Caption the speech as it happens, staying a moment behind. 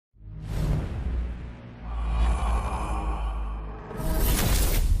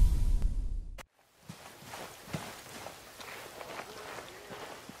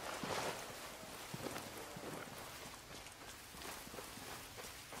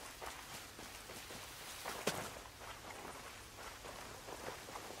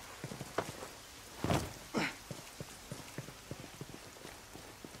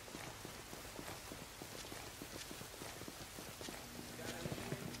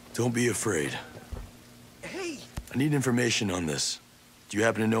Don't be afraid. Hey! I need information on this. Do you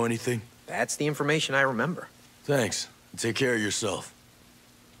happen to know anything? That's the information I remember. Thanks. Take care of yourself.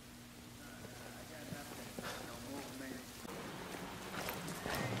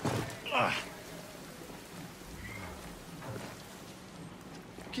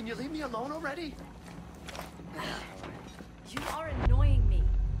 Can you leave me alone already? You are annoying me.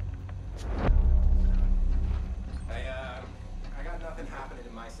 I got nothing happening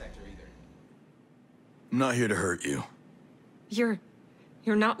in my sector either. I'm not here to hurt you. You're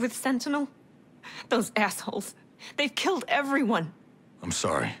not with Sentinel? Those assholes. They've killed everyone. I'm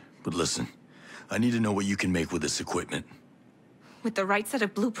sorry, but listen. I need to know what you can make with this equipment. With the right set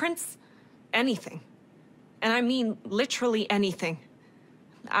of blueprints? Anything. And I mean literally anything.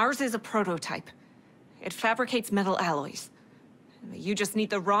 Ours is a prototype. It fabricates metal alloys. You just need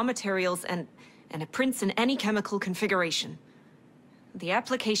the raw materials and it prints in any chemical configuration. The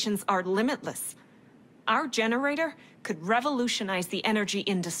applications are limitless. Our generator could revolutionize the energy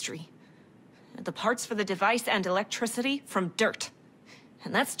industry. The parts for the device and electricity from dirt.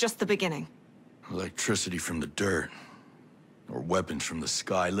 And that's just the beginning. Electricity from the dirt. Or weapons from the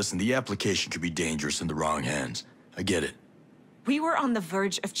sky. Listen, the application could be dangerous in the wrong hands. I get it. We were on the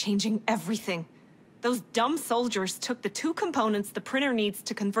verge of changing everything. Those dumb soldiers took the two components the printer needs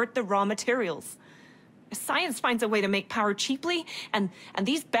to convert the raw materials. Science finds a way to make power cheaply, and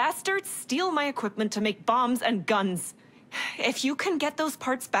these bastards steal my equipment to make bombs and guns. If you can get those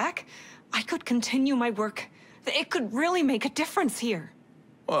parts back, I could continue my work. It could really make a difference here.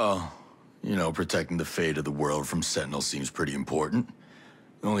 Well, you know, protecting the fate of the world from Sentinel seems pretty important.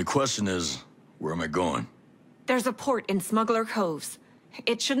 The only question is, where am I going? There's a port in Smuggler Coves.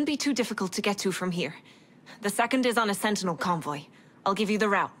 It shouldn't be too difficult to get to from here. The second is on a Sentinel convoy. I'll give you the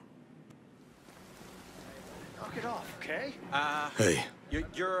route. Knock it off, okay? Hey,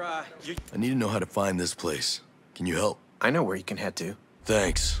 You're... I need to know how to find this place. Can you help? I know where you can head to.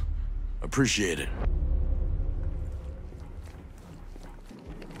 Thanks. Appreciate it.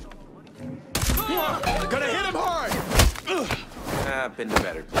 Gonna hit him hard! I've been to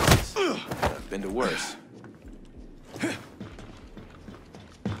better places. I've been to worse.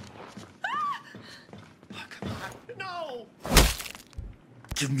 No!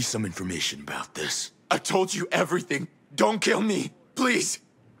 Give me some information about this. I told you everything. Don't kill me, please.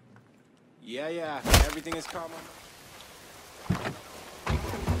 Yeah, everything is calm.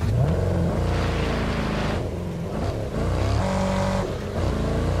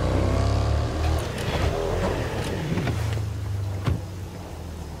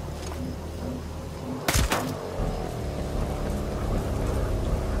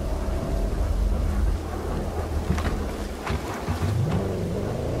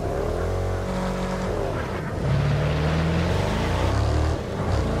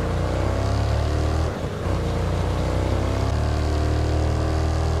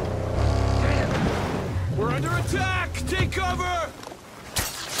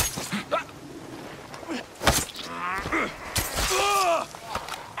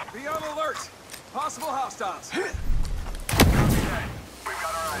 Be on alert! Possible hostiles. Okay, we've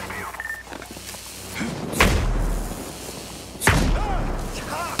got our eyes peeled.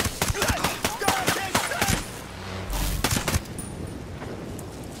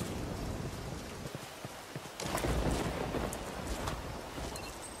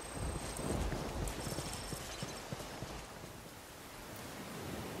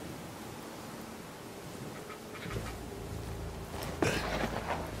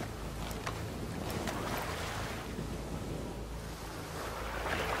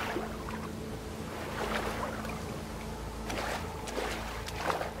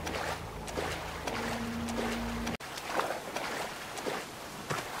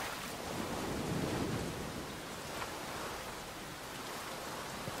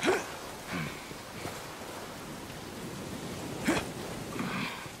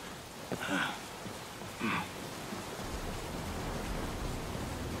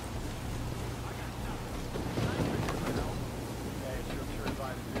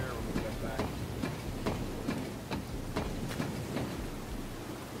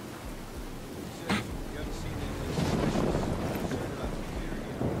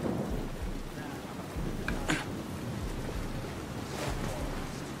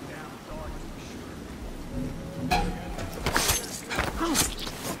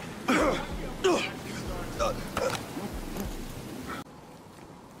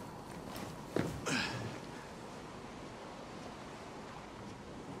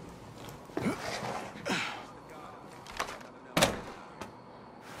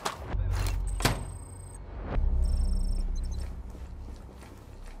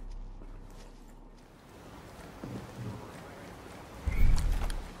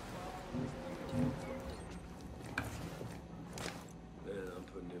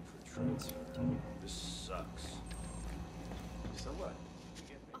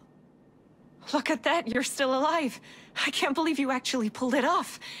 Look at that, you're still alive. I can't believe you actually pulled it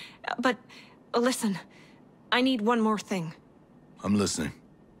off. But, listen, I need one more thing. I'm listening.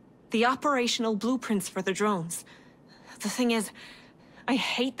 The operational blueprints for the drones. The thing is, I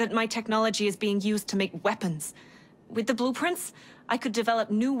hate that my technology is being used to make weapons. With the blueprints, I could develop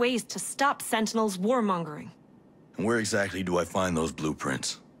new ways to stop Sentinel's warmongering. And where exactly do I find those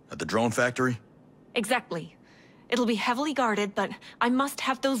blueprints? At the drone factory? Exactly. It'll be heavily guarded, but I must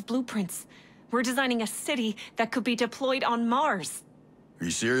have those blueprints. We're designing a city that could be deployed on Mars. Are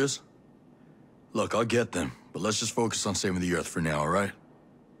you serious? Look, I'll get them, but let's just focus on saving the Earth for now, all right?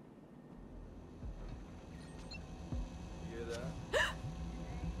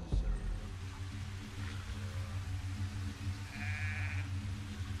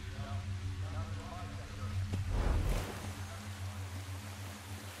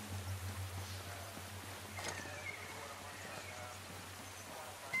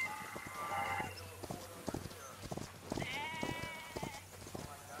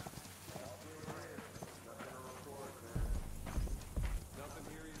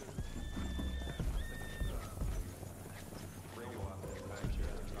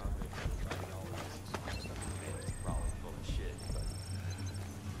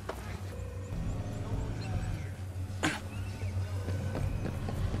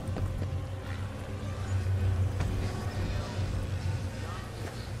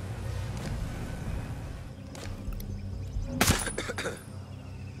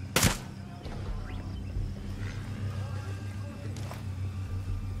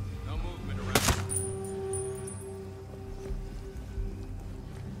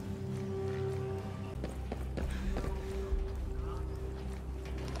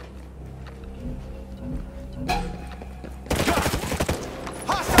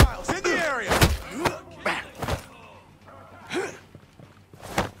 Hostiles in the area!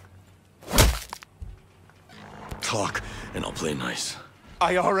 Talk, and I'll play nice.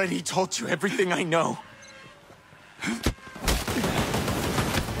 I already told you everything I know.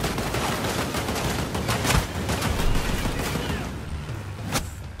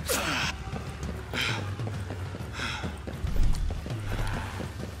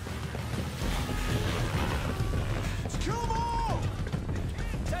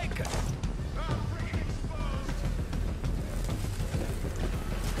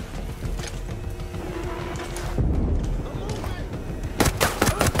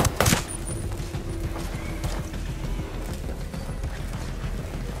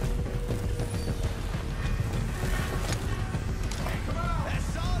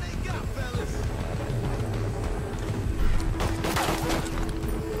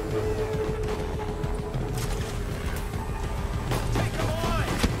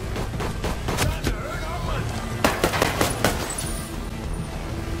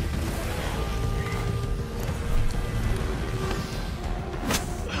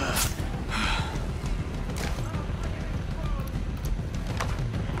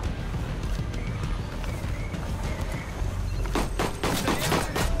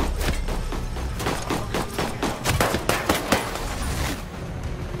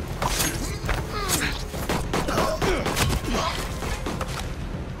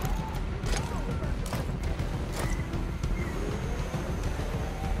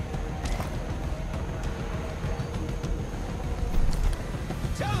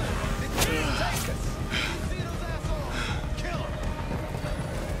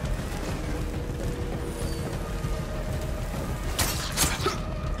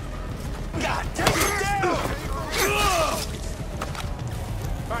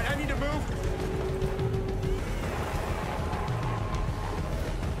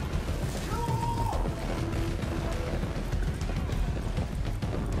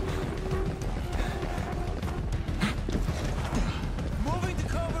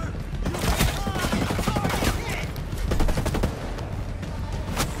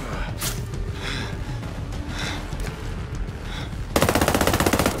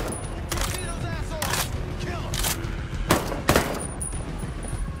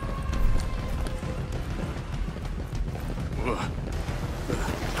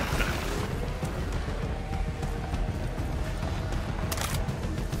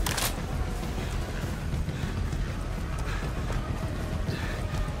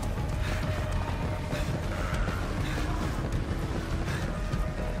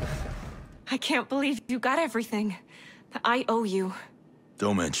 I can't believe you got everything. I owe you.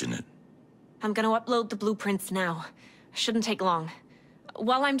 Don't mention it. I'm gonna upload the blueprints now. Shouldn't take long.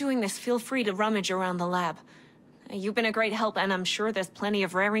 While I'm doing this, feel free to rummage around the lab. You've been a great help, and I'm sure there's plenty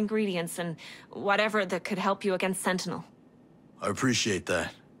of rare ingredients and whatever that could help you against Sentinel. I appreciate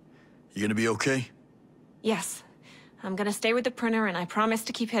that. You gonna be okay? Yes. I'm gonna stay with the printer, and I promise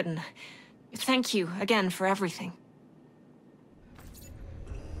to keep hidden. Thank you again for everything.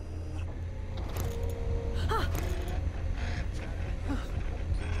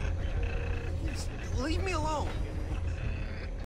 Leave me alone.